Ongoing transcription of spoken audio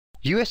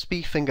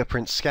USB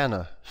Fingerprint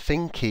Scanner,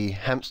 Fingkey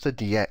Hamster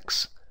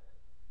DX.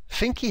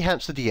 Fingkey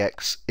Hamster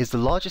DX is the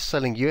largest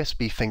selling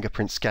USB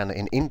fingerprint scanner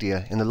in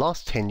India in the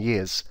last 10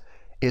 years.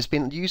 It has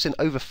been used in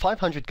over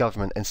 500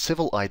 government and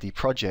civil ID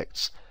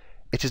projects.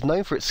 It is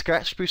known for its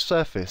scratch-proof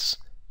surface,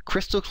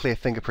 crystal clear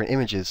fingerprint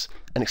images,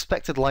 and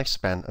expected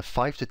lifespan of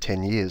 5 to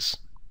 10 years.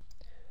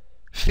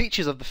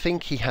 Features of the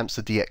Fingkey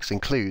Hamster DX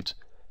include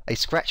a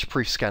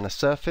scratch-proof scanner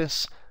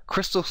surface,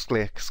 crystal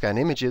clear scan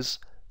images,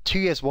 2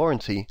 years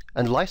warranty,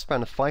 and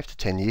lifespan of 5 to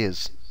 10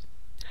 years.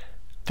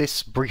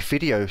 This brief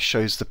video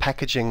shows the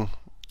packaging,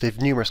 the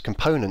numerous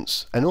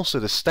components, and also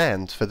the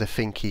stand for the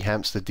Fingkey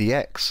Hamster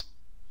DX.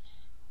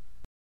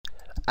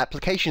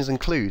 Applications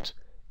include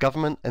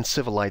government and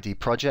civil ID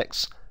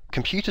projects,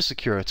 computer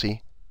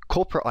security,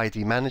 corporate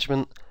ID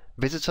management,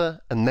 visitor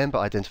and member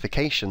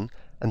identification,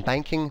 and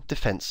banking,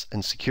 defense,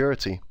 and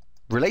security.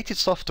 Related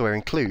software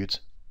include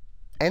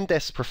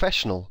NDES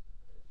Professional,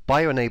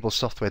 Bio-enabled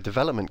Software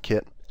Development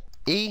Kit,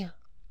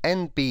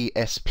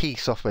 eNBSP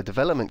Software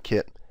Development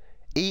Kit,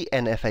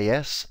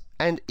 eNFAS,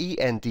 and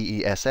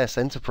eNDESS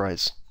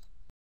Enterprise.